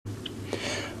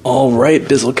All right,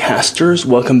 Bizzlecasters,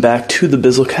 welcome back to the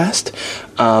Bizzlecast.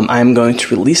 I'm going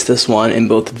to release this one in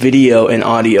both video and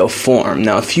audio form.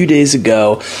 Now, a few days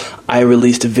ago, I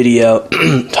released a video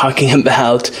talking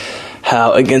about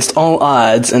how, against all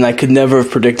odds, and I could never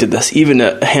have predicted this even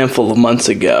a handful of months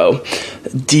ago,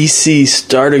 DC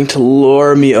starting to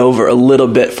lure me over a little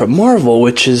bit from Marvel,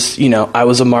 which is, I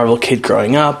was a Marvel kid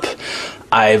growing up.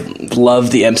 I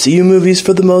love the MCU movies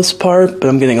for the most part, but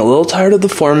I'm getting a little tired of the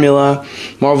formula.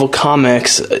 Marvel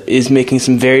Comics is making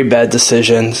some very bad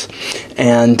decisions,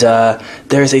 and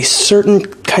there's a certain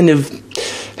kind of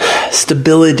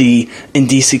stability in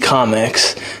DC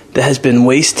Comics that has been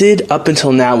wasted up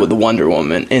until now with the Wonder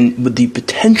Woman, and with the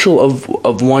potential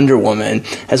of Wonder Woman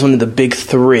as one of the big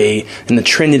three, in the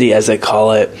Trinity as I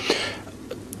call it.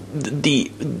 The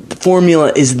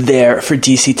formula is there for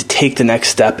DC to take the next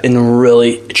step and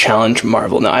really challenge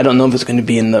Marvel. Now, I don't know if it's going to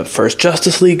be in the first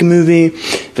Justice League movie,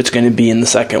 if it's going to be in the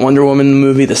second Wonder Woman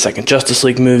movie, the second Justice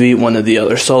League movie, one of the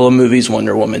other solo movies,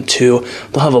 Wonder Woman 2.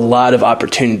 They'll have a lot of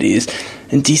opportunities.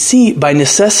 And DC, by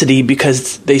necessity,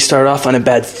 because they start off on a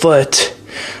bad foot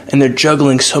and they're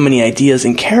juggling so many ideas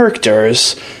and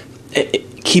characters,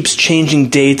 it keeps changing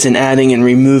dates and adding and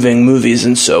removing movies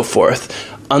and so forth.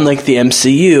 Unlike the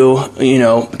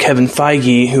MCU, Kevin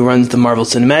Feige, who runs the Marvel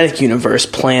Cinematic Universe,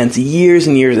 plans years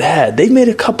and years ahead. They've made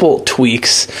a couple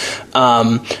tweaks,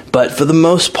 but for the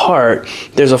most part,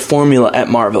 there's a formula at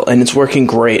Marvel, and it's working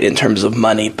great in terms of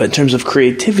money. But in terms of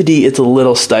creativity, it's a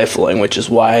little stifling, which is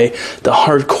why the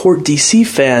hardcore DC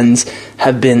fans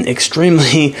have been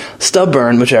extremely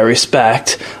stubborn, which I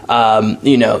respect.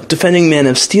 Defending Man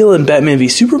of Steel and Batman v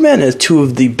Superman as two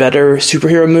of the better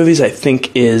superhero movies, I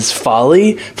think, is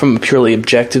folly from a purely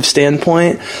objective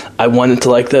standpoint. I wanted to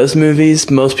like those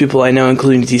movies. Most people I know,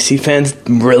 including DC fans,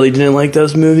 really didn't like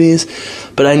those movies.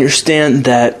 But I understand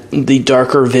that the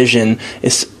darker vision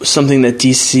is something that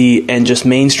DC and just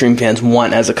mainstream fans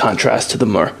want as a contrast to the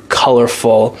more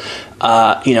colorful,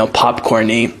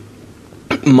 popcorny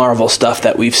Marvel stuff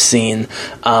that we've seen.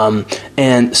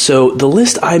 And so the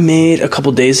list I made a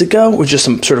couple days ago was just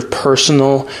some sort of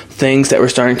personal things that were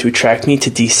starting to attract me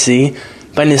to DC.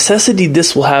 By necessity,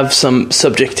 this will have some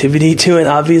subjectivity to it,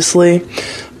 obviously,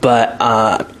 but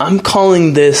I'm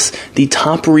calling this the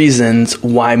top reasons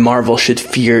why Marvel should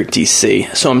fear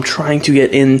DC. So I'm trying to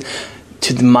get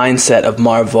into the mindset of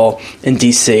Marvel and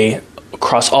DC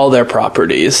across all their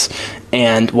properties,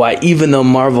 and why, even though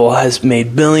Marvel has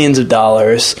made billions of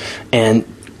dollars and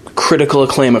critical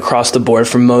acclaim across the board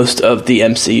for most of the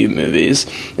MCU movies,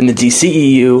 and the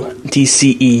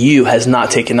DCEU has not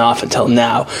taken off until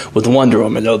now with Wonder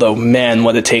Woman, although, man,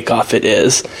 what a takeoff it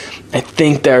is. I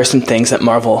think there are some things that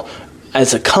Marvel,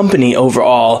 as a company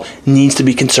overall, needs to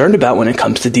be concerned about when it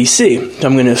comes to DC. So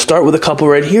I'm going to start with a couple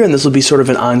right here, and this will be sort of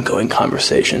an ongoing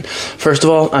conversation. First of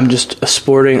all, I'm just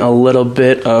sporting a little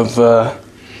bit of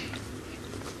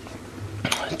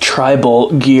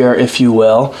tribal gear, if you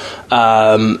will.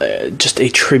 Just a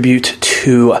tribute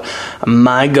to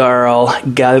my girl,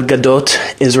 Gal Gadot,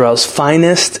 Israel's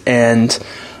finest, and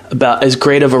about as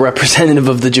great of a representative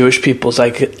of the Jewish people as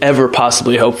I could ever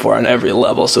possibly hope for on every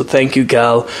level. So thank you,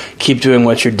 Gal. Keep doing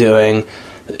what you're doing.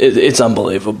 It's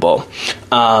unbelievable.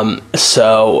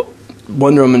 So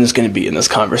Wonder Woman is going to be in this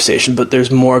conversation, but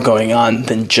there's more going on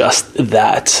than just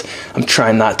that. I'm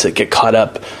trying not to get caught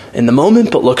up in the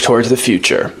moment, but look towards the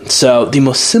future. So the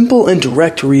most simple and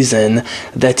direct reason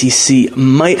that DC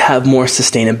might have more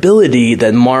sustainability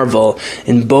than Marvel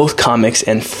in both comics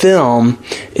and film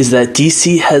is that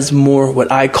DC has more what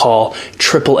I call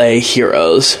AAA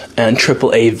heroes and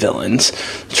AAA villains.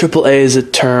 AAA is a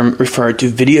term referred to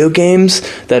video games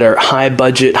that are high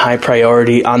budget, high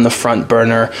priority, on the front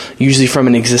burner, usually from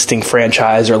an existing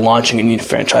franchise or launching a new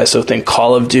franchise. So think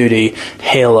Call of Duty,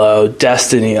 Halo,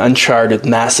 Destiny, Uncharted,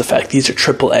 Mass Effect. These are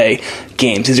AAA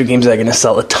games. These are games that are going to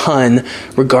sell a ton,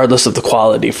 regardless of the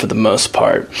quality for the most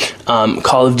part.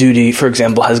 Call of Duty, for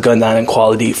example, has gone down in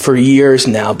quality for years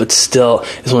now, but still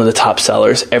is one of the top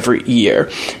sellers every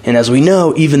year. And as we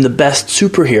know, even the best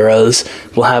superheroes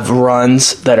will have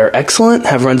runs that are excellent,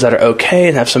 have runs that are okay,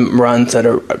 and have some runs that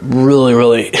are really,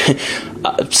 really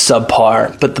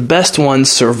subpar. But the best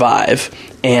ones survive.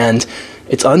 And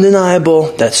it's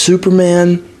undeniable that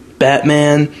Superman,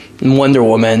 Batman, and Wonder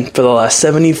Woman for the last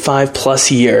 75 plus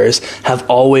years have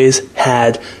always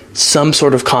had some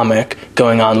sort of comic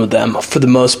going on with them for the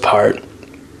most part.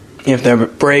 If there are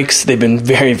breaks, they've been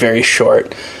very, very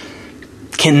short.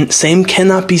 Same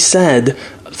cannot be said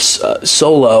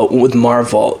solo with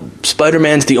Marvel.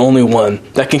 Spider-Man's the only one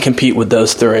that can compete with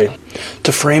those three.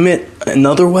 To frame it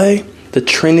another way, the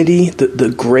Trinity,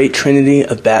 the great Trinity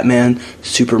of Batman,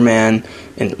 Superman,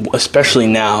 and especially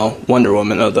now Wonder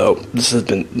Woman, although this has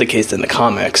been the case in the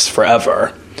comics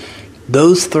forever,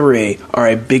 those three are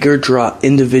a bigger draw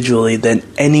individually than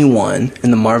anyone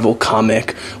in the Marvel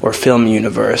comic or film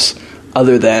universe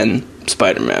other than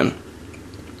Spider-Man.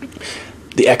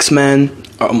 The X-Men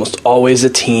are almost always a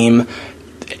team.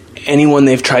 Anyone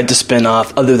they've tried to spin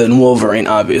off, other than Wolverine,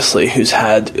 obviously, who's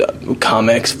had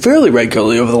comics fairly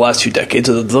regularly over the last few decades,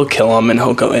 so they'll kill him and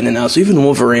he'll go in and out. So even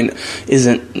Wolverine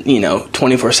isn't,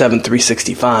 24/7,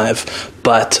 365.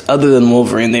 But other than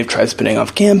Wolverine, they've tried spinning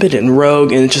off Gambit and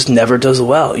Rogue, and it just never does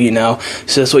well,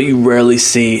 So that's what you rarely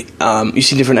see. You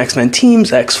see different X-Men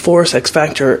teams, X-Force,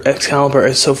 X-Factor, Excalibur,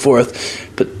 and so forth,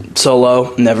 but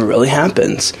solo never really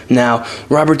happens. Now,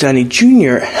 Robert Downey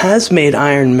Jr. has made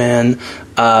Iron Man,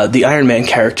 the Iron Man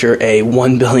character, a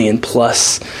 $1 billion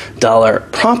plus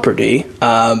property,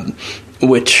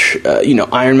 which,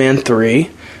 Iron Man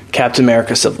 3, Captain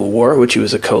America Civil War, which he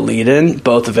was a co-lead in,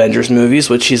 both Avengers movies,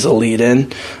 which he's a lead in,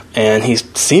 and he's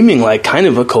seeming like kind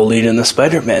of a co-lead in the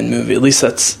Spider-Man movie. At least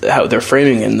that's how they're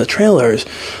framing it in the trailers.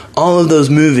 All of those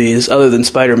movies, other than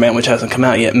Spider-Man, which hasn't come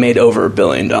out yet, made over $1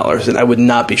 billion, and I would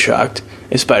not be shocked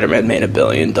if Spider-Man made $1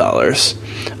 billion.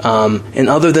 And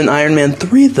other than Iron Man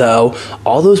 3, though,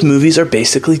 all those movies are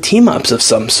basically team-ups of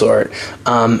some sort.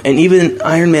 And even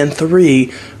Iron Man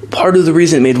 3, part of the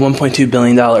reason it made $1.2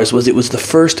 billion was it was the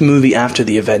first movie after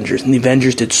the Avengers, and the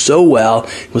Avengers did so well.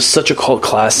 It was such a cult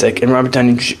classic, and Robert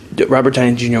Downey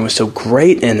Jr. was so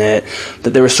great in it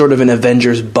that there was sort of an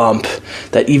Avengers bump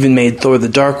that even made Thor: The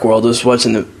Dark World, which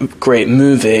wasn't a great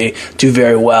movie, do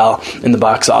very well in the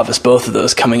box office, both of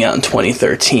those coming out in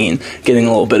 2013, getting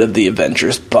a little bit of the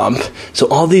Avengers bump. So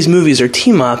all these movies are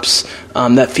team-ups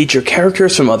that feature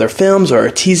characters from other films or are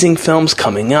teasing films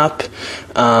coming up.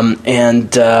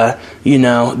 The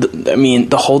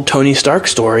whole Tony Stark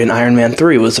story in Iron Man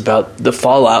 3 was about the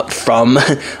fallout from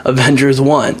Avengers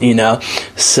 1,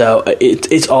 So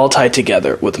it's all tied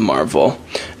together with Marvel.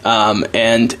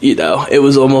 It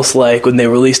was almost like when they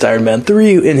released Iron Man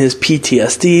 3 in his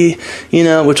PTSD,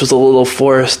 which was a little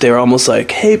forced. They were almost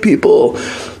like, hey, people,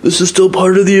 this is still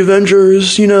part of the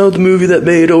Avengers, the movie that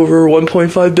made over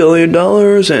 $1.5 billion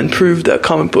and proved that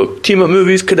comic book team-up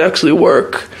movies could actually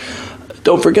work.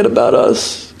 Don't forget about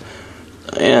us.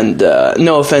 And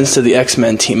no offense to the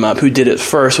X-Men team-up, who did it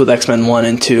first with X-Men 1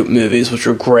 and 2 movies, which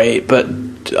were great, but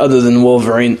other than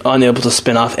Wolverine, unable to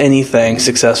spin off anything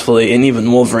successfully, and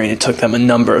even Wolverine, it took them a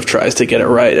number of tries to get it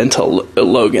right until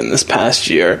Logan this past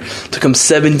year. It took them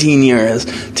 17 years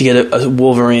to get a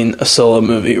Wolverine, a solo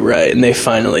movie right, and they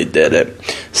finally did it.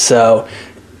 So,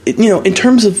 in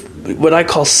terms of what I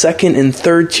call second and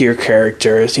third tier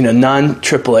characters,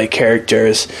 non-AAA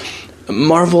characters,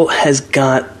 Marvel has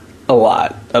got a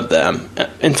lot of them.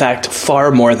 In fact,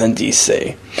 far more than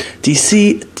DC.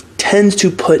 DC tends to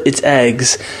put its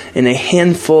eggs in a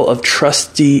handful of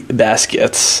trusty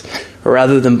baskets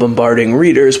rather than bombarding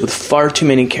readers with far too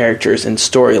many characters and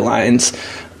storylines,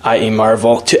 i.e.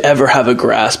 Marvel, to ever have a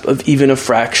grasp of even a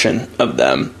fraction of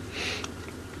them.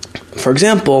 For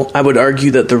example, I would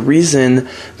argue that the reason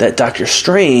that Doctor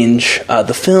Strange,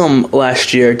 the film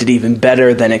last year, did even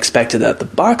better than expected at the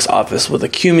box office with a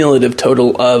cumulative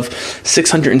total of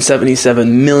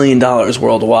 $677 million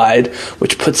worldwide,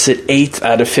 which puts it 8th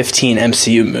out of 15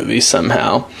 MCU movies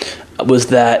somehow, was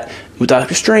that with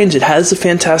Doctor Strange, it has a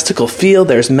fantastical feel.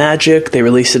 There's magic. They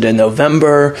released it in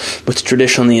November, which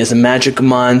traditionally is a magic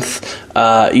month.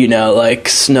 Like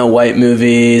Snow White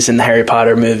movies and the Harry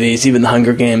Potter movies, even the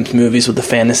Hunger Games movies with the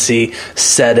fantasy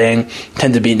setting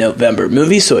tend to be November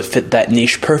movies, so it fit that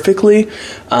niche perfectly.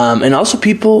 And also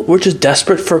people were just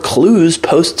desperate for clues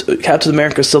post Captain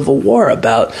America Civil War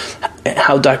about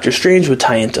how Doctor Strange would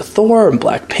tie into Thor and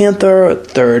Black Panther, a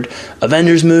third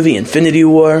Avengers movie, Infinity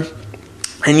War.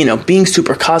 And, being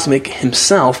super cosmic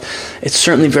himself, it's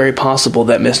certainly very possible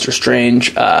that Mr.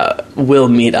 Strange will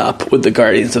meet up with the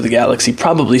Guardians of the Galaxy,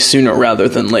 probably sooner rather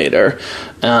than later.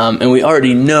 And we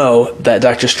already know that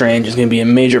Doctor Strange is going to be a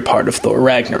major part of Thor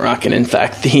Ragnarok. And in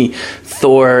fact, the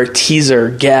Thor teaser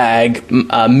gag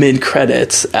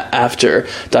mid-credits after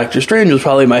Doctor Strange was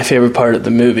probably my favorite part of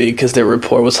the movie, because their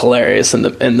rapport was hilarious, and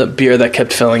the beer that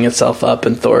kept filling itself up,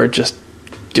 and Thor just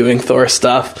doing Thor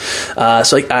stuff.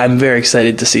 I'm very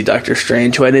excited to see Doctor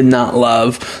Strange, who I did not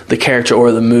love the character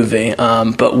or the movie,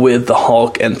 but with the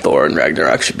Hulk and Thor and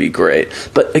Ragnarok should be great.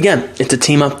 But again, it's a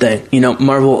team-up thing.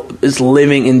 Marvel is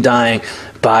living and dying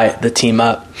by the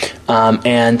team-up.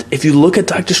 And if you look at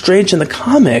Doctor Strange in the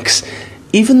comics,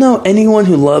 even though anyone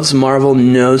who loves Marvel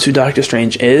knows who Doctor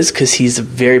Strange is, because he's a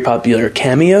very popular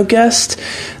cameo guest,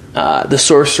 The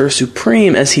Sorcerer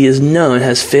Supreme, as he is known,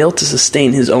 has failed to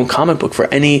sustain his own comic book for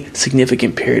any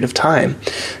significant period of time.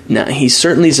 Now, he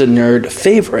certainly is a nerd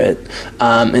favorite,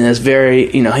 and has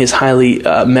he has highly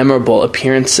memorable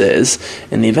appearances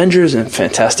in the Avengers and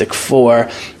Fantastic Four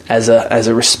as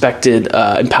a respected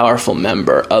and powerful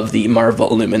member of the Marvel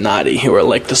Illuminati, who are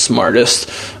like the smartest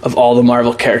of all the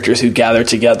Marvel characters who gather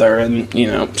together and,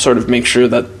 sort of make sure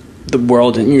that the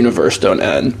world and universe don't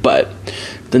end. But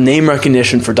the name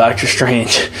recognition for Doctor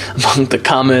Strange among the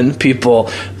common people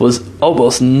was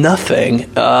almost nothing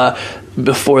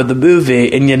before the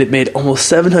movie, and yet it made almost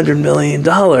 $700 million,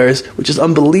 which is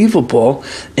unbelievable,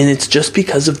 and it's just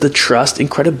because of the trust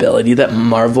and credibility that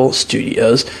Marvel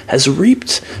Studios has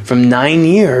reaped from 9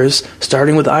 years,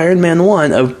 starting with Iron Man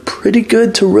 1, of pretty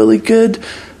good to really good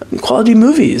quality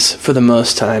movies for the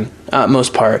most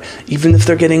part, even if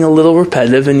they're getting a little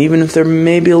repetitive, and even if they're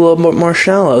maybe a little bit more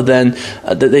shallow than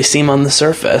that they seem on the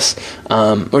surface,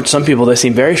 or some people they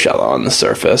seem very shallow on the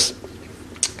surface.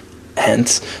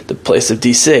 Hence the place of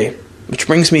DC, which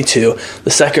brings me to the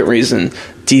second reason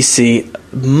DC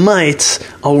might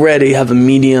already have a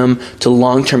medium to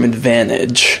long-term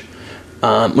advantage,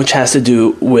 which has to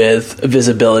do with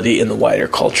visibility in the wider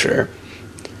culture.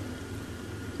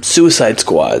 Suicide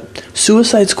Squad.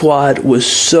 Suicide Squad was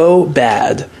so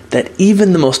bad that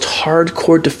even the most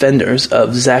hardcore defenders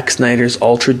of Zack Snyder's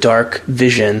ultra-dark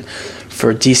vision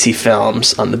for DC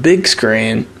films on the big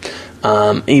screen,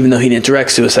 even though he didn't direct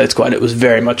Suicide Squad, it was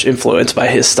very much influenced by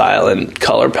his style and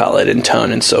color palette and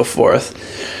tone and so forth.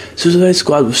 Suicide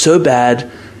Squad was so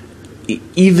bad,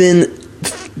 even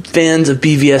fans of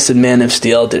BVS and Man of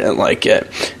Steel didn't like it.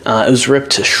 It was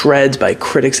ripped to shreds by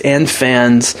critics and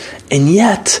fans, and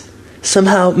yet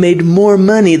somehow made more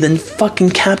money than fucking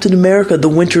Captain America: The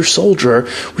Winter Soldier,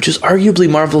 which is arguably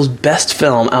Marvel's best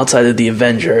film outside of the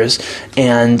Avengers,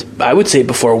 and I would say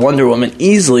before Wonder Woman,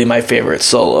 easily my favorite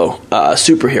solo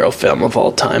superhero film of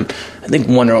all time. I think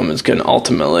Wonder Woman's going to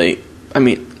ultimately,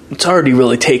 it's already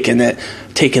really taken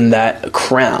that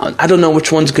crown. I don't know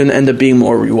which one's going to end up being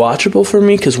more rewatchable for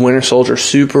me, because Winter Soldier's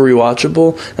super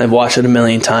rewatchable, and I've watched it a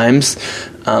million times.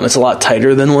 It's a lot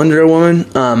tighter than Wonder Woman,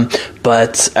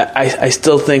 but I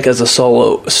still think as a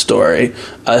solo story,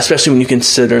 especially when you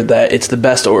consider that it's the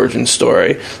best origin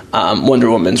story,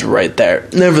 Wonder Woman's right there.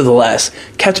 Nevertheless,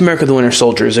 Captain America: The Winter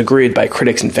Soldier is agreed by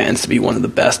critics and fans to be one of the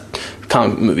best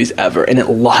comic movies ever, and it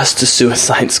lost to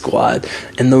Suicide Squad.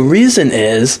 And the reason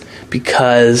is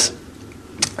because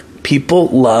people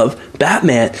love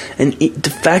Batman, and the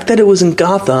fact that it was in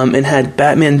Gotham and had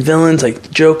Batman villains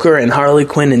like Joker and Harley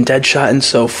Quinn and Deadshot and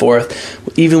so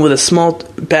forth, even with a small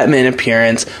Batman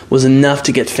appearance, was enough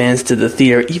to get fans to the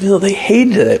theater, even though they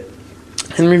hated it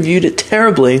and reviewed it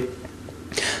terribly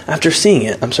after seeing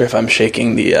it. I'm sorry if I'm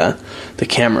shaking the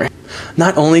camera.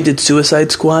 Not only did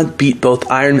Suicide Squad beat both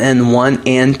Iron Man 1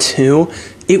 and 2,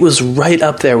 it was right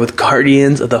up there with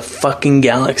Guardians of the fucking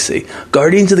Galaxy.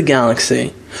 Guardians of the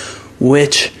Galaxy,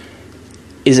 which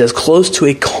is as close to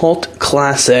a cult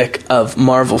classic of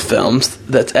Marvel films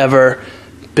that's ever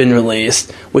been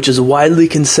released, which is widely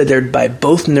considered by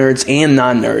both nerds and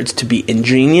non-nerds to be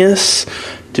ingenious,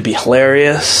 to be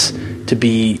hilarious, to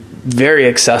be very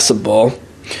accessible,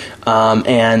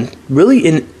 and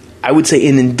really I would say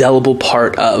an indelible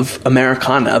part of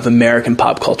Americana, of American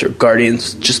pop culture.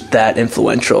 Guardians, just that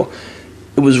influential.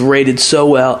 It was rated so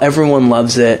well, everyone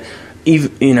loves it.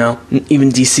 Even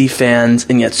DC fans,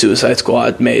 and yet Suicide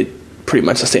Squad made pretty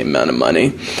much the same amount of money,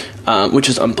 which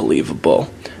is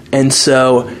unbelievable. And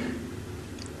so,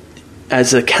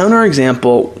 as a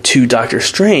counterexample to Doctor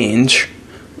Strange,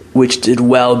 which did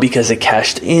well because it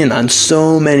cashed in on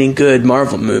so many good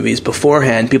Marvel movies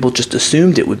beforehand, people just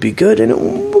assumed it would be good, and it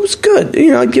was good.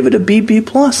 I'd give it a B+.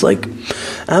 Like,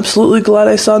 absolutely glad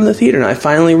I saw it in the theater, and I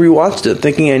finally rewatched it,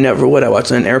 thinking I never would. I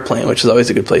watched it on an airplane, which is always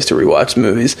a good place to rewatch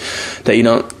movies that you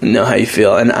don't know how you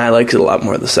feel, and I liked it a lot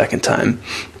more the second time.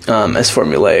 As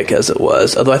formulaic as it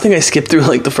was. Although I think I skipped through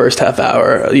like the first half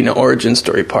hour, origin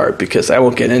story part, because I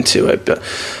won't get into it. But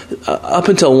up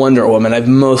until Wonder Woman, I've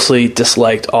mostly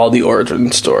disliked all the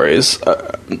origin stories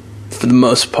for the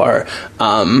most part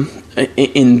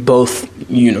in both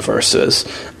universes.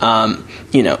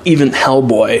 Even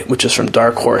Hellboy, which is from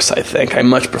Dark Horse, I think. I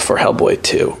much prefer Hellboy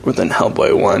 2 than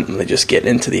Hellboy 1. And they just get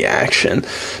into the action.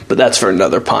 But that's for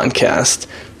another podcast.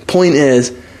 Point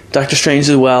is, Doctor Strange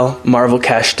did well. Marvel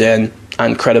cashed in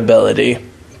on credibility,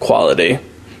 quality.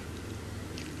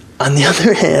 On the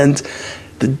other hand,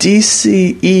 the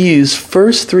DCEU's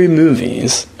first three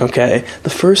movies,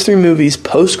 the first three movies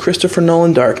post Christopher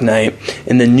Nolan Dark Knight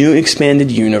in the new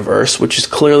expanded universe, which is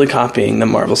clearly copying the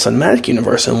Marvel Cinematic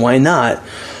Universe, and why not,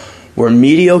 were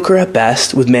mediocre at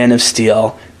best with Man of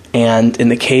Steel, and in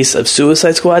the case of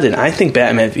Suicide Squad, and I think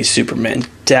Batman v Superman,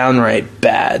 downright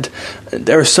bad.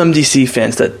 There are some DC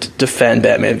fans that defend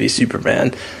Batman v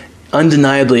Superman.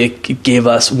 Undeniably, it gave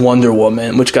us Wonder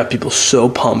Woman, which got people so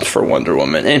pumped for Wonder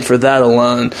Woman. And for that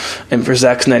alone, and for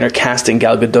Zack Snyder casting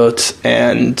Gal Gadot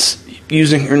and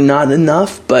using her not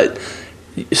enough, but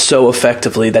so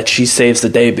effectively that she saves the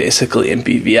day, basically, in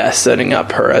BVS, setting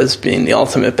up her as being the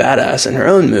ultimate badass in her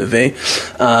own movie.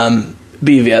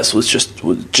 BVS was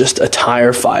just a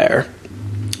tire fire,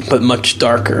 but much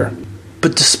darker.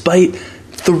 But despite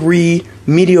 3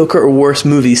 mediocre or worse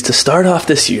movies to start off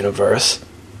this universe,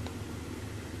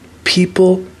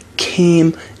 people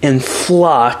came and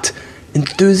flocked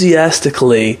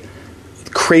enthusiastically,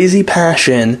 with crazy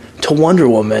passion, to Wonder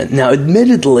Woman. Now,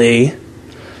 admittedly,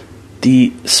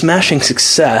 the smashing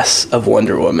success of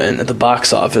Wonder Woman at the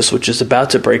box office, which is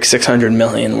about to break 600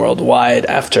 million worldwide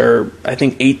after, I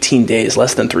think, 18 days,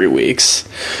 less than 3 weeks,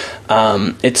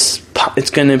 it's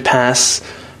going to pass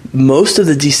most of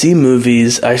the DC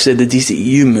movies, actually the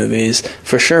DCEU movies,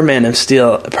 for sure Man of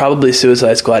Steel, probably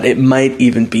Suicide Squad. It might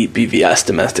even beat BVS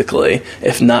domestically,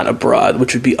 if not abroad,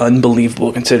 which would be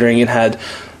unbelievable considering it had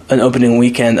an opening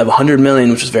weekend of 100 million,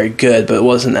 which was very good, but it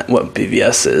wasn't what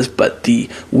BVS is. But the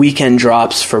weekend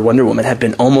drops for Wonder Woman have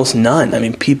been almost none. I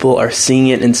mean, people are seeing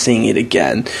it and seeing it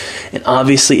again. And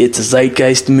obviously, it's a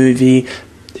zeitgeist movie.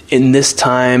 In this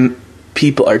time,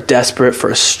 people are desperate for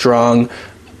a strong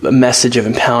message of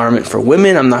empowerment for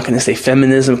women. I'm not going to say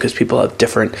feminism because people have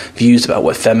different views about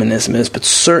what feminism is, but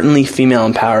certainly female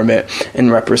empowerment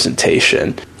and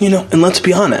representation. And let's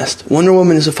be honest, Wonder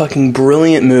Woman is a fucking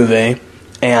brilliant movie.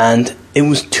 And it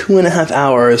was 2.5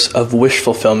 hours of wish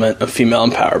fulfillment of female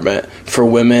empowerment for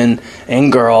women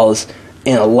and girls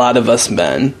and a lot of us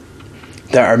men.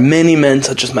 There are many men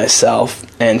such as myself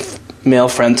and male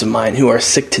friends of mine who are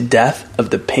sick to death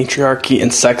of the patriarchy and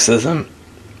sexism,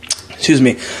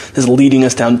 is leading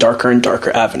us down darker and darker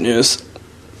avenues.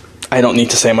 I don't need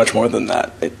to say much more than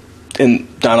that. In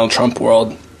Donald Trump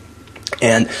world.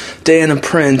 And Diana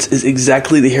Prince is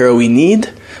exactly the hero we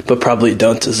need, but probably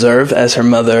don't deserve, as her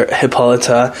mother,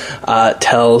 Hippolyta,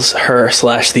 tells her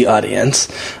 / the audience.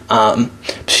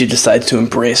 She decides to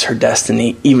embrace her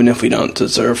destiny, even if we don't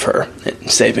deserve her,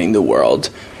 saving the world.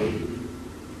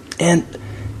 And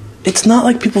it's not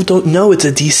like people don't know it's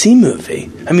a DC movie.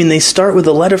 I mean, they start with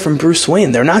a letter from Bruce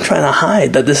Wayne. They're not trying to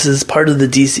hide that this is part of the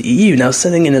DCEU. Now,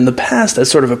 setting it in the past as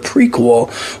sort of a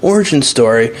prequel origin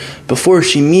story before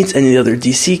she meets any of the other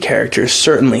DC characters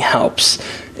certainly helps.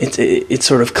 It's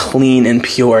sort of clean and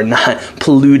pure, not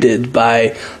polluted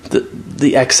by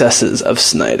the excesses of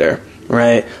Snyder,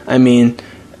 right? I mean,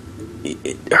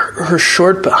 her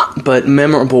short but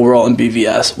memorable role in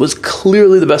BVS was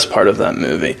clearly the best part of that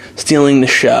movie, stealing the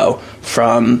show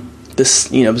from this,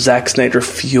 Zack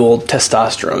Snyder-fueled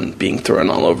testosterone being thrown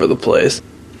all over the place.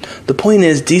 The point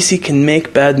is, DC can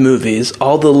make bad movies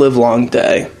all the livelong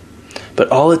day, but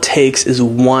all it takes is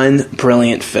one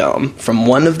brilliant film from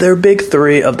one of their big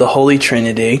 3 of the Holy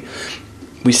Trinity.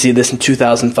 We see this in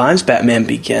 2005's Batman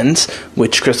Begins,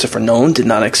 which Christopher Nolan did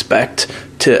not expect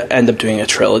to end up doing a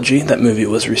trilogy. That movie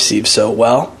was received so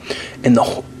well. And the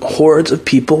hordes of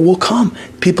people will come.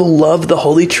 People love the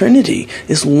Holy Trinity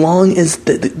as long as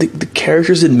the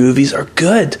characters in movies are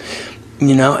good.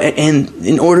 And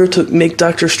in order to make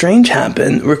Doctor Strange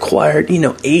happen required,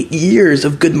 8 years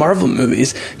of good Marvel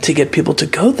movies to get people to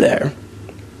go there.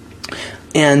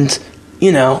 And,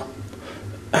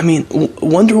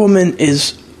 Wonder Woman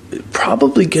is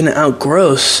probably going to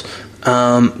outgross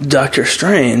Doctor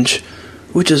Strange,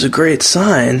 which is a great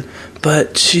sign,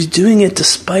 but she's doing it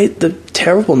despite the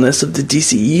terribleness of the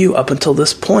DCEU up until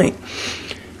this point.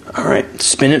 All right,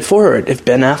 spin it forward. If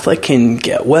Ben Affleck can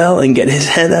get well and get his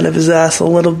head out of his ass a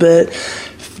little bit,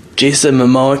 Jason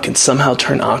Momoa can somehow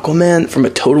turn Aquaman from a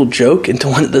total joke into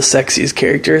one of the sexiest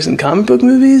characters in comic book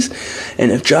movies,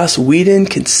 and if Joss Whedon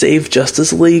can save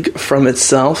Justice League from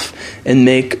itself and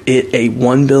make it a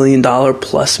 $1 billion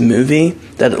plus movie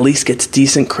that at least gets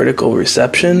decent critical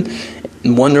reception,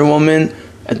 Wonder Woman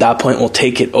at that point will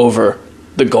take it over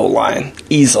the goal line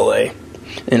easily.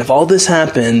 And if all this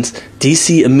happens,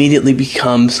 DC immediately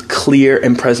becomes clear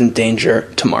and present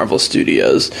danger to Marvel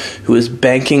Studios, who is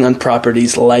banking on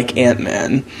properties like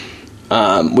Ant-Man,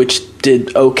 which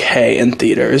did okay in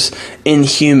theaters,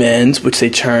 Inhumans, which they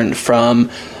turned from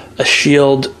a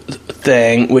S.H.I.E.L.D.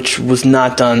 thing, which was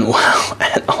not done well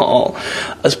at all.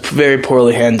 It was very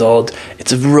poorly handled.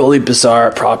 It's a really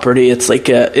bizarre property. It's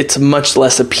a much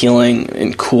less appealing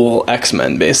and cool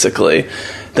X-Men, basically.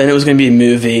 Then it was going to be a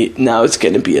movie. Now it's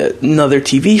going to be another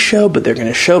TV show, but they're going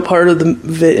to show part of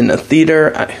it in a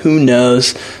theater. Who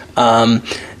knows?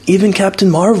 Even Captain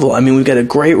Marvel. I mean, we've got a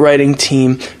great writing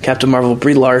team. Captain Marvel,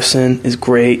 Brie Larson is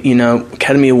great,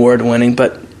 Academy Award winning,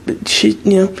 but she,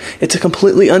 it's a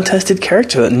completely untested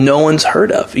character that no one's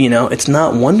heard of. It's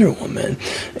not Wonder Woman.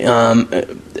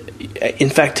 In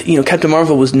fact, Captain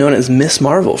Marvel was known as Miss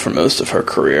Marvel for most of her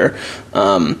career.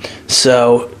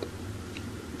 So,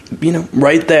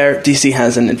 right there, DC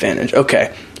has an advantage.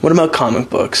 Okay, what about comic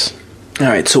books? All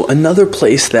right, so another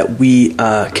place that we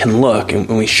can look, and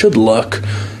we should look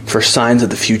for signs of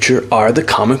the future, are the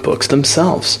comic books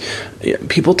themselves.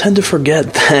 People tend to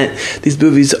forget that these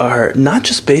movies are not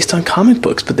just based on comic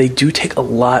books, but they do take a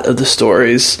lot of the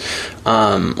stories,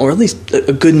 or at least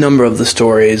a good number of the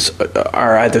stories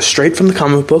are either straight from the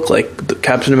comic book, like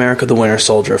Captain America the Winter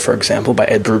Soldier, for example, by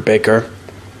Ed Brubaker,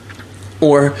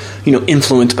 or,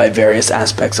 influenced by various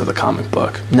aspects of the comic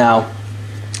book. Now,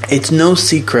 it's no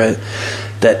secret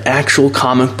that actual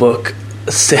comic book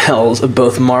sales of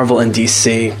both Marvel and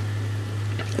DC,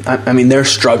 I mean, they're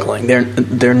struggling.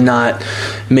 They're not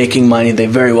making money. They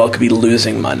very well could be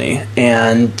losing money.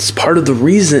 And it's part of the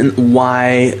reason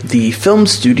why the film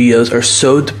studios are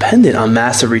so dependent on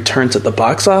massive returns at the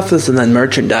box office and then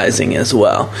merchandising as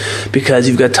well. Because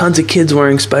you've got tons of kids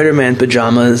wearing Spider-Man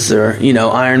pajamas or,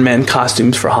 Iron Man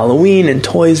costumes for Halloween and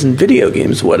toys and video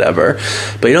games, whatever.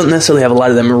 But you don't necessarily have a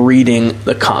lot of them reading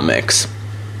the comics.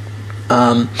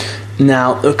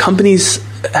 Now, the companies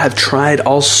have tried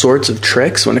all sorts of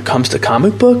tricks when it comes to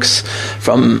comic books,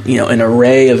 from an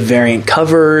array of variant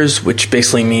covers, which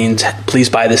basically means please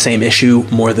buy the same issue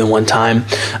more than one time,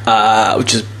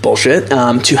 which is bullshit,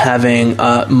 to having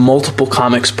multiple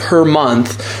comics per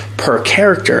month per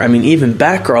character. I mean, even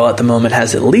Batgirl at the moment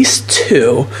has at least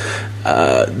two.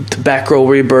 The Batgirl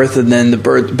Rebirth, and then the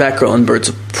Batgirl and Birds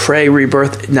of Prey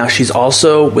Rebirth. Now she's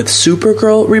also with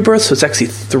Supergirl Rebirth, so it's actually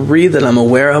 3 that I'm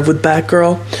aware of with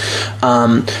Batgirl.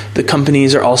 The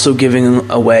companies are also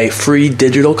giving away free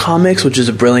digital comics, which is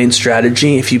a brilliant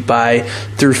strategy. If you buy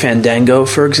through Fandango,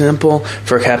 for example,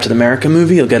 for a Captain America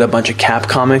movie, you'll get a bunch of Cap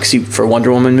comics. For a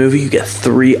Wonder Woman movie, you get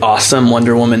 3 awesome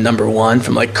Wonder Woman #1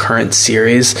 from current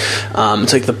series.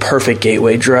 It's like the perfect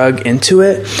gateway drug into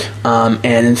it.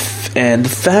 And the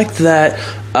fact that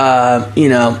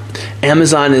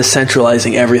Amazon is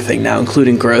centralizing everything now,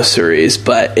 including groceries,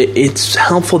 but it's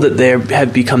helpful that they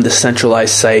have become the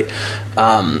centralized site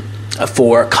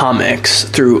for comics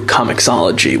through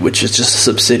Comixology, which is just a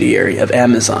subsidiary of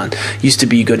Amazon. Used to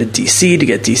be you go to DC to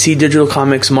get DC digital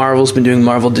comics. Marvel's been doing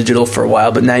Marvel digital for a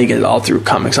while, but now you get it all through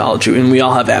Comixology, and we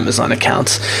all have Amazon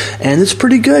accounts. And it's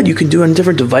pretty good. You can do it on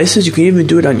different devices. You can even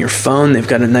do it on your phone. They've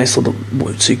got a nice little,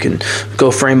 so you can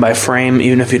go frame by frame,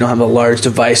 even if you don't have a large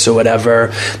device or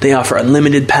whatever. They offer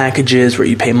unlimited packages where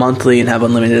you pay monthly and have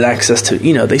unlimited access to,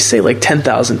 they say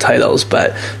 10,000 titles,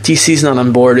 but DC's not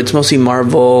on board. It's mostly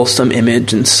Marvel, some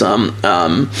Image, and some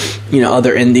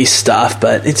other indie stuff,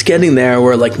 but it's getting there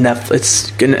where Netflix,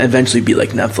 it's going to eventually be like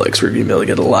Netflix, where you're going to be able to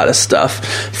get a lot of stuff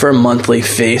for a monthly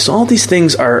fee. So all these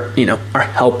things are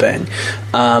helping.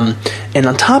 And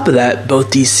on top of that,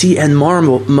 both DC and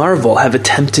Marvel have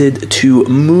attempted to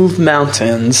move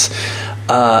mountains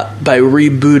by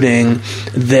rebooting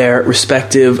their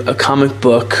respective comic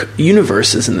book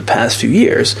universes in the past few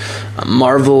years.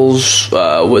 Marvel's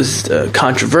was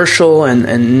controversial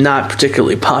and not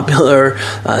particularly popular.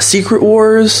 Secret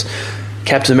Wars.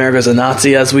 Captain America's a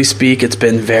Nazi as we speak. It's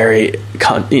been very,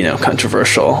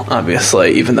 controversial,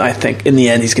 obviously, even though I think in the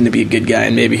end he's going to be a good guy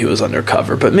and maybe he was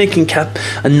undercover. But making Cap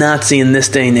a Nazi in this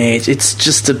day and age, it's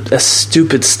just a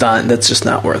stupid stunt that's just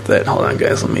not worth it. Hold on,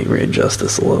 guys. Let me readjust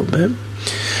this a little bit.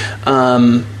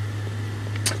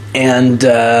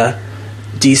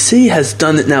 DC has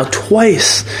done it now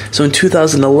twice. So in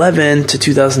 2011 to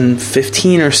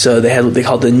 2015 or so, they had what they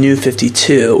called the New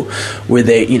 52, where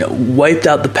they, wiped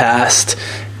out the past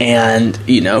and,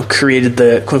 created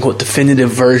the quote-unquote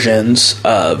definitive versions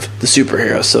of the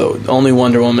superheroes. So the only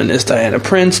Wonder Woman is Diana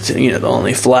Prince, the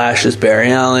only Flash is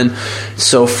Barry Allen,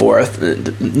 so forth.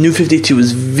 The New 52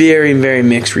 was very, very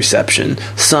mixed reception.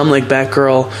 Some, like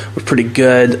Batgirl, were pretty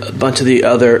good. A bunch of the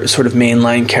other sort of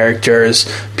mainline characters,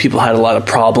 people had a lot of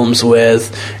problems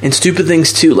with. And stupid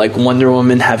things, too, like Wonder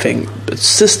Woman having a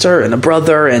sister and a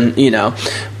brother, and,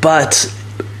 but,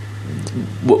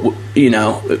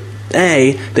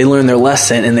 they learned their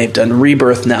lesson, and they've done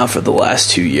Rebirth now for the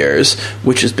last 2 years,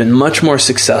 which has been much more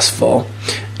successful.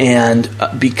 And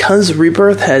because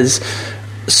Rebirth has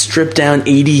strip down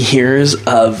 80 years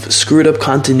of screwed up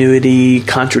continuity,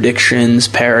 contradictions,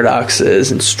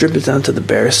 paradoxes, and strip it down to the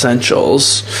bare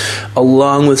essentials,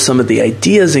 along with some of the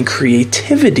ideas and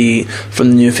creativity from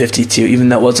the New 52, even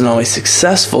though it wasn't always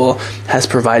successful, has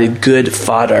provided good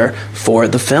fodder for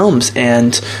the films.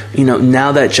 And,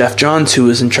 now that Geoff Johns, who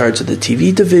was in charge of the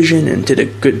TV division and did a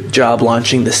good job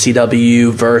launching the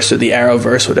CW verse or the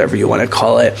Arrowverse, whatever you want to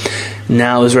call it,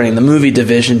 now is running the movie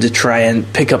division to try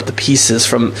and pick up the pieces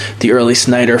from the early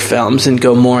Snyder films and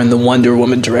go more in the Wonder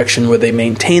Woman direction, where they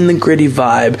maintain the gritty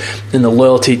vibe and the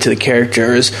loyalty to the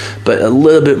characters, but a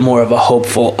little bit more of a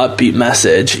hopeful, upbeat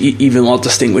message, even while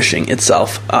distinguishing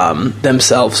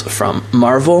themselves from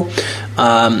Marvel.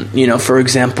 For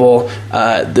example,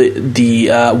 the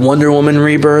Wonder Woman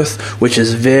Rebirth, which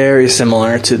is very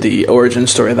similar to the origin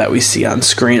story that we see on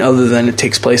screen, other than it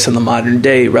takes place in the modern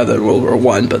day rather than World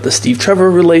War I. But the Steve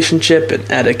Trevor relationship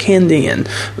and Etta Candy and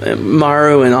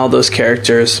Maru and all those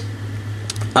characters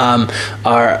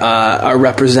are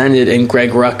represented in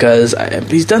Greg Rucka's.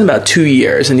 He's done about 2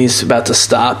 years and he's about to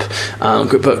stop.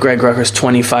 But Greg Rucka's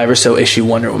 25 or so issue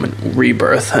Wonder Woman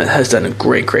Rebirth has done a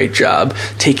great job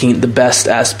taking some of the best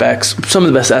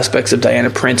aspects of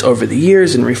Diana Prince over the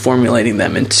years and reformulating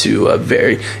them into a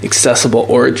very accessible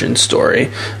origin story.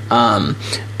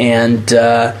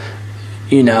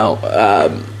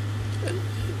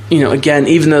 Again,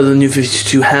 even though the New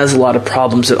 52 has a lot of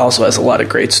problems, it also has a lot of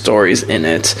great stories in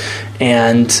it.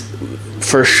 And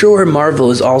for sure,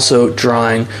 Marvel is also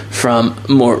drawing from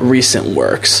more recent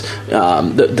works.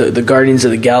 The Guardians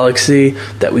of the Galaxy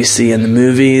that we see in the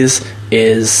movies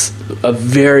is a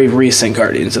very recent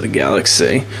Guardians of the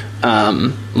Galaxy,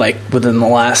 like within the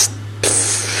last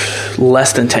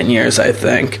less than 10 years, I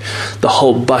think. The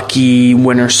whole Bucky,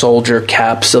 Winter Soldier,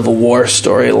 Cap, Civil War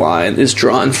storyline is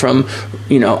drawn from,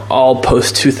 all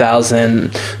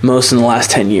post-2000, most in the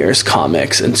last 10 years,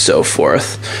 comics and so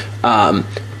forth.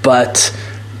 But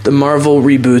the Marvel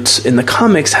reboots in the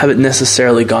comics haven't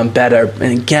necessarily gone better.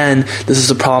 And again, this is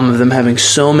a problem of them having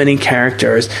so many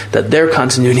characters that their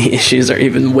continuity issues are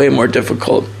even way more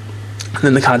difficult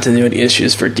than the continuity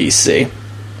issues for DC.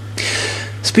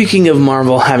 Speaking of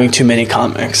Marvel having too many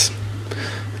comics,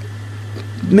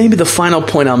 maybe the final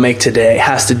point I'll make today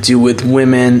has to do with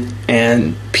women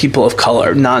and people of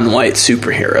color, non-white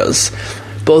superheroes.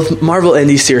 Both Marvel and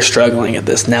DC are struggling at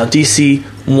this. Now, DC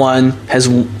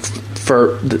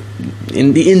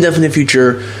in the indefinite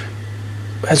future,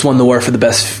 has won the war for the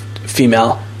best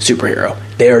female superhero.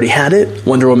 They already had it.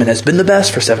 Wonder Woman has been the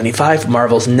best for 75.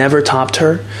 Marvel's never topped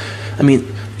her. I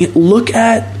mean, look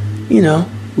at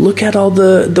all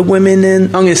the women in...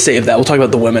 I'm going to save that. We'll talk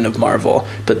about the women of Marvel.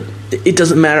 But it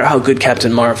doesn't matter how good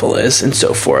Captain Marvel is and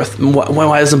so forth.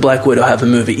 Why doesn't Black Widow have a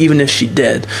movie? Even if she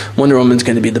did, Wonder Woman's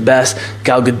going to be the best.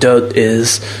 Gal Gadot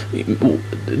is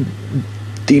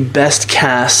the best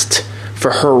cast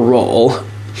for her role,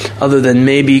 other than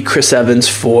maybe Chris Evans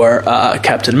for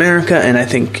Captain America, and I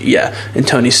think, and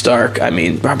Tony Stark. I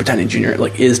mean, Robert Downey Jr.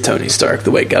 is Tony Stark,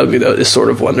 the way Gal Gadot is sort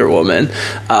of Wonder Woman.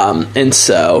 And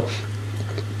so...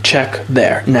 check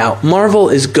there. Now, Marvel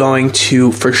is going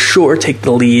to, for sure, take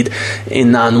the lead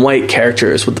in non-white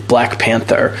characters with Black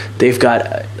Panther. They've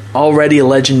got already a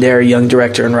legendary young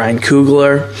director in Ryan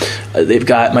Coogler. They've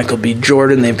got Michael B.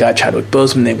 Jordan. They've got Chadwick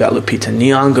Boseman. They've got Lupita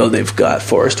Nyong'o. They've got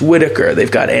Forrest Whitaker.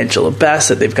 They've got Angela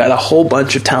Bassett. They've got a whole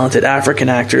bunch of talented African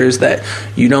actors that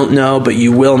you don't know, but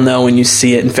you will know when you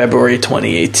see it in February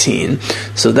 2018.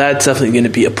 So that's definitely going to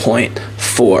be a point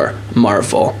for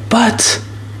Marvel. But...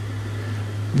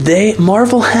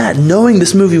 Marvel had, knowing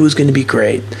this movie was going to be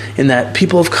great, and that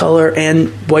people of color and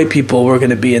white people were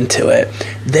going to be into it,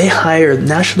 they hired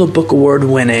National Book Award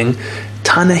winning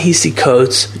Ta-Nehisi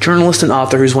Coates, journalist and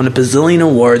author who's won a bazillion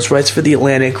awards, writes for The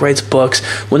Atlantic, writes books,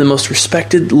 one of the most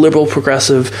respected liberal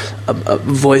progressive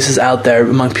voices out there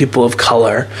among people of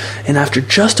color. And after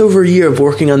just over a year of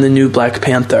working on the new Black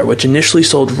Panther, which initially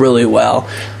sold really well,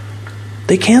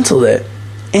 they canceled it.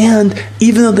 And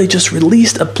even though they just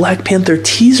released a Black Panther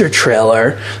teaser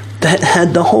trailer that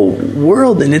had the whole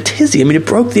world in a tizzy. I mean, it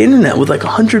broke the internet with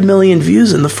 100 million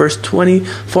views in the first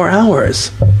 24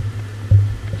 hours.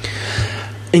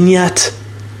 And yet,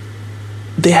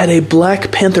 they had a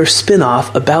Black Panther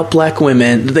spin-off about black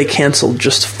women that they canceled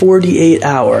just 48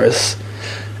 hours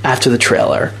after the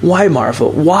trailer. Why,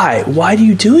 Marvel? Why? Why are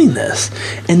you doing this?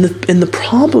 And the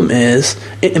problem is,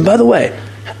 and by the way,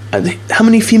 How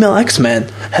many female X-Men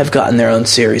have gotten their own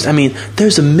series? I mean,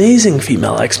 there's amazing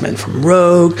female X-Men, from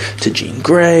Rogue to Jean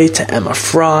Grey to Emma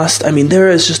Frost. I mean, there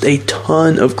is just a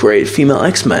ton of great female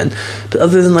X-Men. But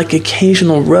other than like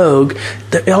occasional Rogue,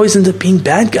 it always ends up being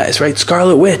bad guys, right?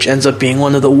 Scarlet Witch ends up being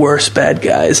one of the worst bad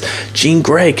guys. Jean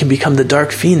Grey can become the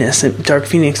Dark Phoenix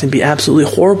and be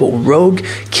absolutely horrible. Rogue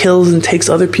kills and takes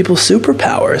other people's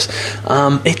superpowers.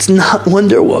 It's not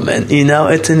Wonder Woman, you know,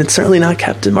 and it's certainly not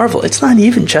Captain Marvel. It's not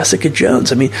even Jessica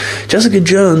Jones. I mean, Jessica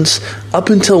Jones, up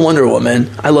until Wonder Woman,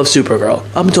 I love Supergirl.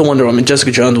 Up until Wonder Woman,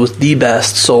 Jessica Jones was the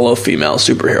best solo female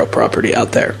superhero property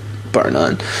out there, bar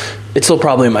none. It's still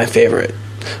probably my favorite.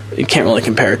 You can't really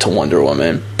compare it to Wonder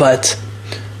Woman, but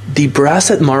the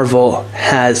brass at Marvel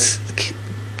has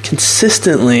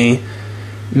consistently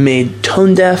made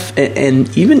tone-deaf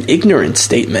and even ignorant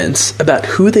statements about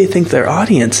who they think their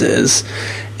audience is,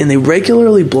 and they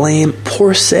regularly blame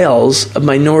poor sales of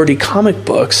minority comic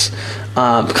book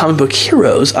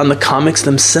heroes on the comics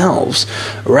themselves,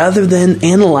 rather than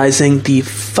analyzing the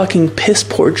fucking piss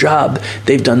poor job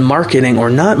they've done marketing or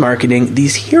not marketing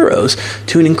these heroes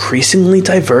to an increasingly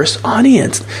diverse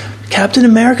audience. Captain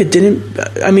America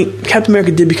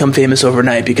did become famous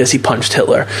overnight because he punched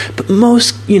Hitler. But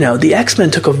the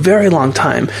X-Men took a very long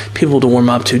time people to warm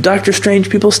up to. Doctor Strange,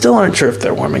 people still aren't sure if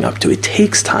they're warming up to. It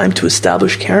takes time to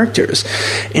establish characters.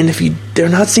 And if they're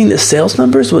not seeing the sales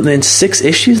numbers within 6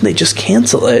 issues and they just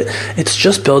cancel it, it's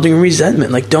just building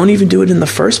resentment. Like, don't even do it in the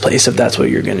first place if that's what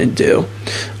you're going to do.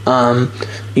 And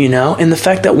the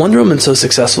fact that Wonder Woman's so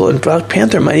successful and Black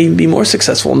Panther might even be more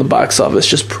successful in the box office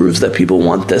just proves that people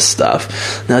want this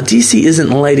stuff. Now, DC isn't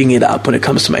lighting it up when it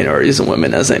comes to minorities and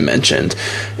women, as I mentioned.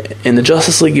 In the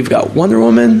Justice League, you've got Wonder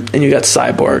Woman and you've got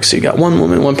Cyborg, so you got one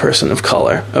woman, one person of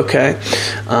color, okay?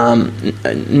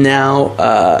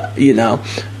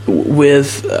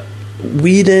 With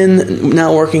Whedon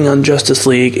now working on Justice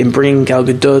League and bringing Gal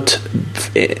Gadot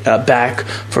back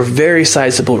for very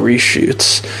sizable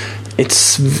reshoots,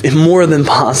 it's more than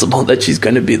possible that she's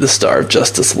going to be the star of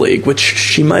Justice League, which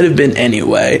she might have been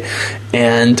anyway,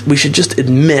 and we should just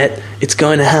admit it's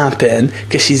going to happen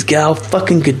because she's Gal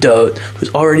fucking Gadot, who's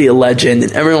already a legend,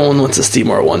 and everyone wants to see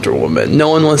more Wonder Woman. No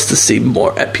one wants to see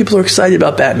more. People are excited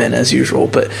about Batman as usual,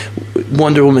 but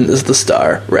Wonder Woman is the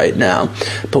star right now.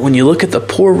 But when you look at the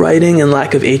poor writing and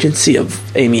lack of agency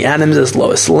of Amy Adams as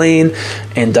Lois Lane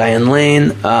and Diane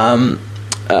Lane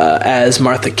as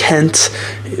Martha Kent,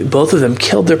 both of them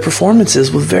killed their performances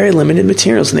with very limited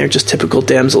materials, and they're just typical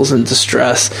damsels in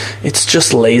distress. It's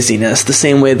just laziness, the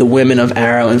same way the women of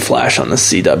Arrow and Flash on the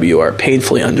CW are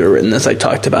painfully underwritten, as I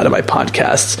talked about in my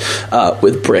podcasts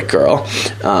with Brick Girl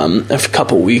a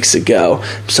couple weeks ago.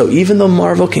 So even though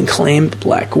Marvel can claim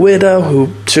Black Widow,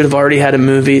 who should have already had a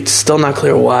movie, it's still not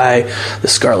clear why. The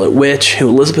Scarlet Witch, who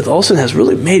Elizabeth Olsen has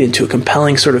really made into a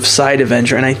compelling sort of side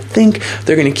Avenger, and I think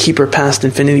they're going to keep her past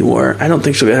Infinity War. I don't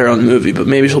think she'll get her own movie, but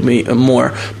maybe she'll be a more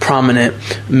prominent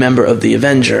member of the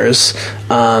Avengers.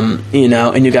 And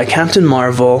you got Captain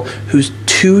Marvel, who's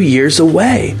 2 years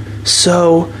away.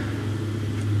 So,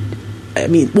 I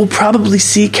mean, we'll probably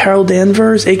see Carol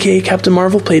Danvers, aka Captain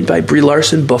Marvel, played by Brie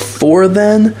Larson, before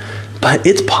then. But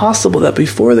it's possible that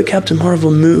before the Captain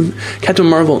Marvel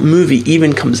movie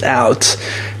even comes out,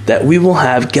 that we will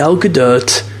have Gal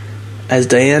Gadot as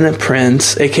Diana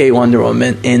Prince, aka Wonder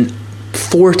Woman, in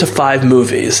 4 to 5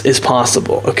 movies is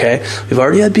possible, okay? We've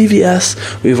already had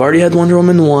BVS, we've already had Wonder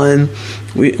Woman 1,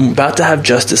 we're about to have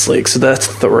Justice League, so that's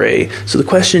 3. So the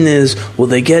question is, will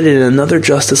they get in another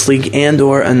Justice League and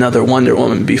or another Wonder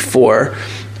Woman before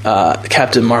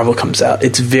Captain Marvel comes out?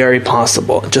 It's very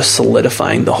possible, just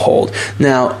solidifying the hold.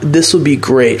 Now, this would be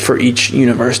great for each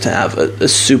universe to have a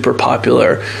super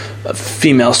popular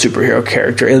female superhero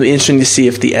character. It'll be interesting to see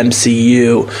if the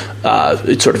MCU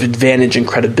sort of advantage and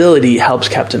credibility helps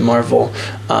Captain Marvel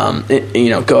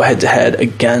go head to head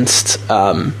against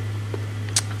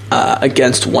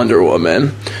Wonder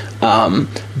Woman.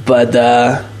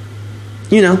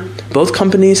 Both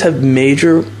companies have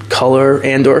major color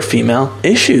and or female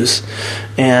issues,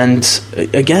 and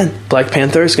again, Black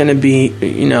Panther is going to be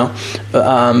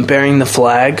bearing the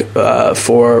flag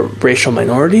for racial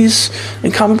minorities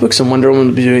in comic books, and Wonder Woman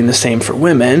will be doing the same for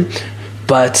women.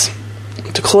 But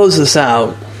to close this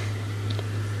out,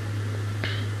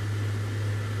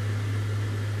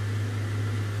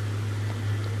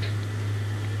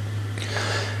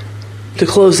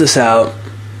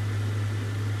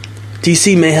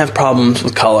 DC may have problems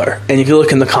with color, and if you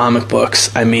look in the comic books,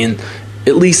 I mean,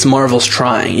 at least Marvel's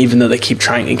trying, even though they keep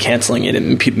trying and canceling it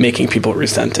and making people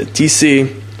resent it.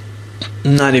 DC,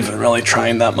 not even really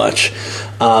trying that much,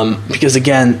 because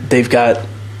again, they've got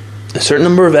a certain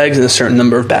number of eggs in a certain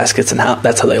number of baskets, and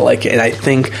that's how they like it. And I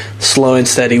think slow and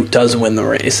steady does win the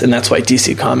race, and that's why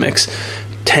DC Comics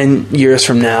 10 years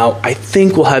from now, I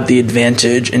think we'll have the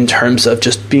advantage in terms of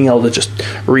just being able to just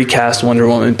recast Wonder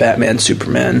Woman, Batman,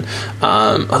 Superman.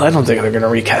 I don't think they're going to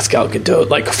recast Gal Gadot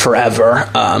like forever.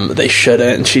 They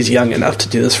shouldn't, and she's young enough to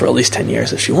do this for at least 10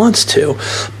 years if she wants to.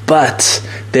 But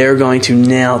they're going to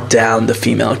nail down the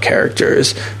female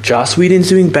characters. Joss Whedon's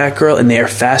doing Batgirl, and they are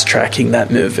fast-tracking that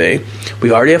movie.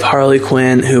 We already have Harley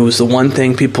Quinn, who was the one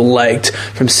thing people liked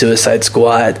from Suicide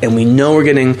Squad, and we know we're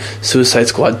getting Suicide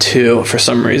Squad 2 for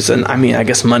some reason. I mean, I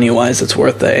guess money-wise it's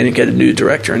worth it, and you get a new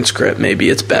director and script, maybe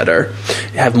it's better.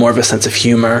 You have more of a sense of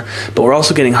humor. But we're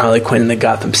also getting Harley Quinn in the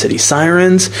Gotham City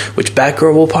Sirens, which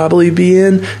Batgirl will probably be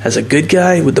in as a good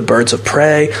guy with the Birds of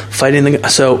Prey, fighting the...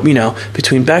 So, you know,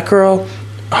 between Batgirl,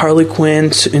 Harley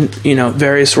Quinn, in, you know,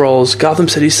 various roles, Gotham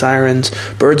City Sirens,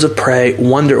 Birds of Prey,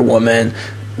 Wonder Woman...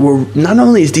 Not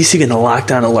only is DC going to lock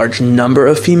down a large number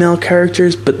of female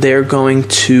characters, but they're going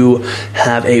to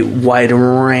have a wide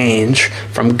range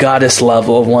from goddess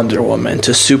level of Wonder Woman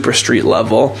to super street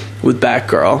level with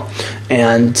Batgirl.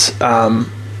 And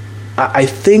I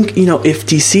think, you know, if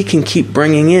DC can keep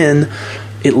bringing in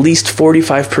at least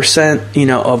 45%, you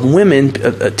know, of women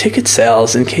ticket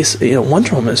sales, in case, you know,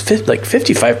 Wonder Woman is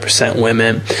 55%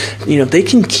 women, you know, they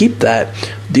can keep that.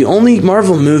 The only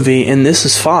Marvel movie, and this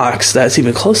is Fox, that's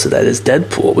even close to that, is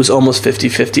Deadpool. It was almost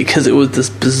 50-50 because it was this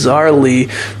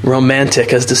bizarrely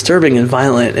romantic, as disturbing and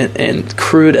violent and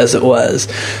crude as it was.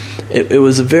 It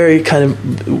was a very kind of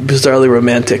bizarrely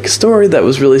romantic story that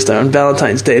was released on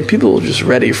Valentine's Day, and people were just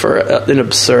ready for an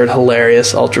absurd,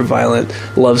 hilarious,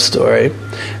 ultra-violent love story.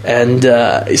 And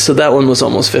so that one was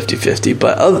almost 50-50,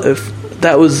 but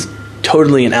that was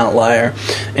totally an outlier.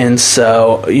 And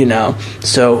so, you know,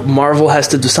 so Marvel has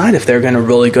to decide if they're going to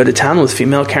really go to town with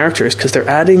female characters, because they're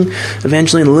adding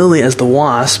Evangeline Lilly as the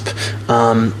Wasp,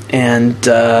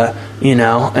 you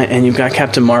know, and you've got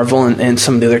Captain Marvel and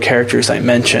some of the other characters I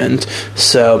mentioned.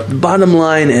 So the bottom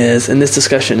line is, and this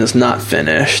discussion is not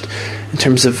finished, in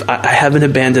terms of, I haven't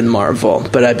abandoned Marvel,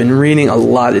 but I've been reading a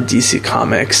lot of DC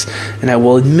Comics, and I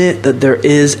will admit that there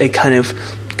is a kind of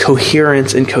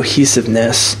coherence and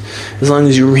cohesiveness, as long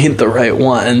as you read the right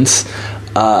ones,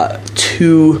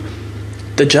 to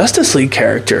the Justice League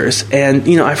characters. And,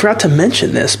 you know, I forgot to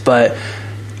mention this, but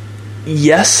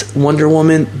yes, Wonder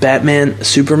Woman, Batman,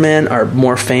 Superman are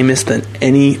more famous than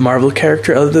any Marvel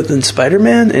character other than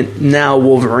Spider-Man, and now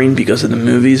Wolverine because of the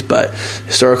movies, but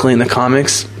historically in the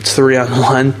comics, it's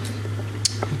 3-on-1.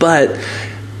 But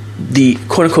the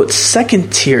quote-unquote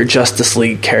second-tier Justice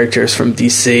League characters from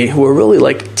DC, who are really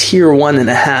like tier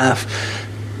 1.5,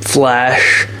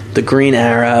 Flash, the Green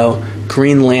Arrow,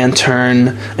 Green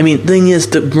Lantern. I mean, the thing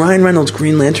is, the Ryan Reynolds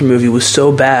Green Lantern movie was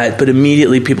so bad, but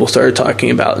immediately people started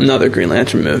talking about another Green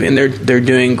Lantern movie, and they're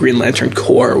doing Green Lantern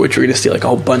Corps, which we're going to see like a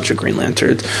whole bunch of Green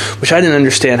Lanterns, which I didn't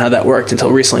understand how that worked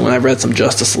until recently when I read some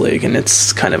Justice League, and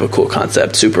it's kind of a cool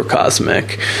concept, super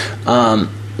cosmic.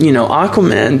 You know,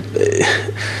 Aquaman,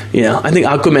 you know, I think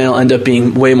Aquaman will end up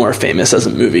being way more famous as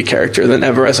a movie character than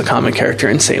ever as a comic character,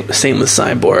 and same with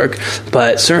Cyborg.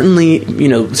 But certainly, you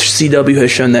know, CW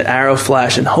has shown that Arrow,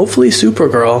 Flash, and hopefully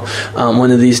Supergirl, one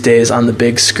of these days on the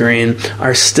big screen,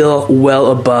 are still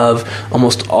well above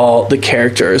almost all the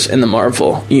characters in the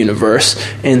Marvel universe.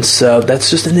 And so that's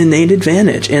just an innate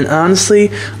advantage. And honestly,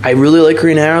 I really like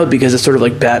Green Arrow because it's sort of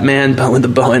like Batman, but with the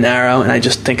bow and arrow, and I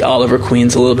just think Oliver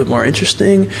Queen's a little bit more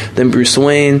interesting than Bruce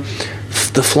Wayne.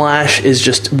 The Flash is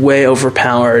just way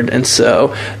overpowered, and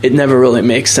so it never really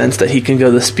makes sense that he can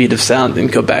go the speed of sound and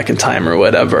go back in time or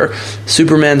whatever.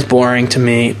 Superman's boring to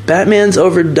me. Batman's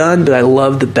overdone, but I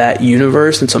love the Bat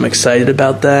universe, and so I'm excited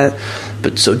about that.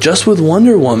 But so just with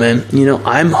Wonder Woman, you know,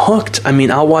 I'm hooked. I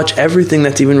mean, I'll watch everything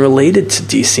that's even related to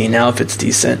DC now if it's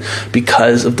decent,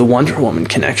 because of the Wonder Woman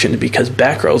connection, because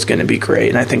Batgirl's going to be great,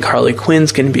 and I think Harley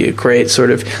Quinn's going to be a great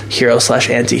sort of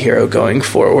hero/anti-hero going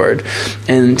forward.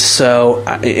 And so,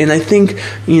 and I think,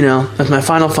 you know, as my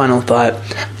final thought,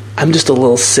 I'm just a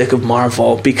little sick of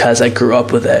Marvel because I grew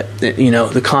up with it. You know,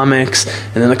 the comics,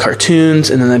 and then the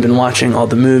cartoons, and then I've been watching all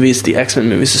the movies, the X-Men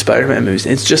movies, the Spider-Man movies.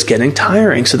 It's just getting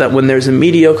tiring, so that when there's a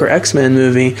mediocre X-Men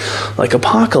movie like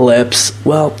Apocalypse,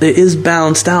 well, it is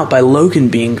balanced out by Logan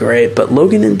being great, but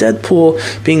Logan and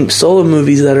Deadpool being solo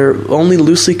movies that are only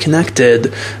loosely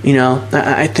connected, you know,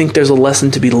 I think there's a lesson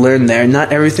to be learned there.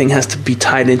 Not everything has to be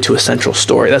tied into a central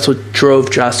story. That's what drove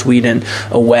Joss Whedon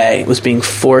away, was being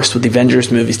forced with the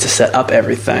Avengers movies to set up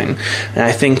everything. And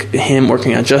I think him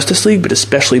working on Justice League, but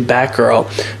especially Batgirl,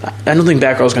 I don't think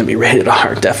Batgirl is going to be rated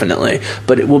R, definitely,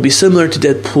 but it will be similar to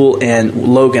Deadpool and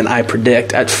Logan, I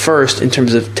predict, at first, in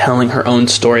terms of telling her own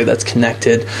story that's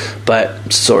connected,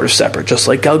 but sort of separate, just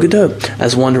like Gal Gadot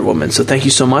as Wonder Woman. So thank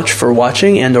you so much for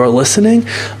watching and or listening.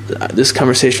 This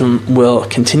conversation will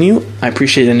continue. I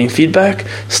appreciate any feedback.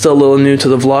 Still a little new to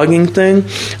the vlogging thing,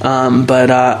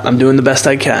 but I'm doing the best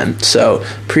I can. So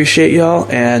appreciate y'all,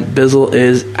 and Bizzle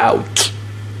is out.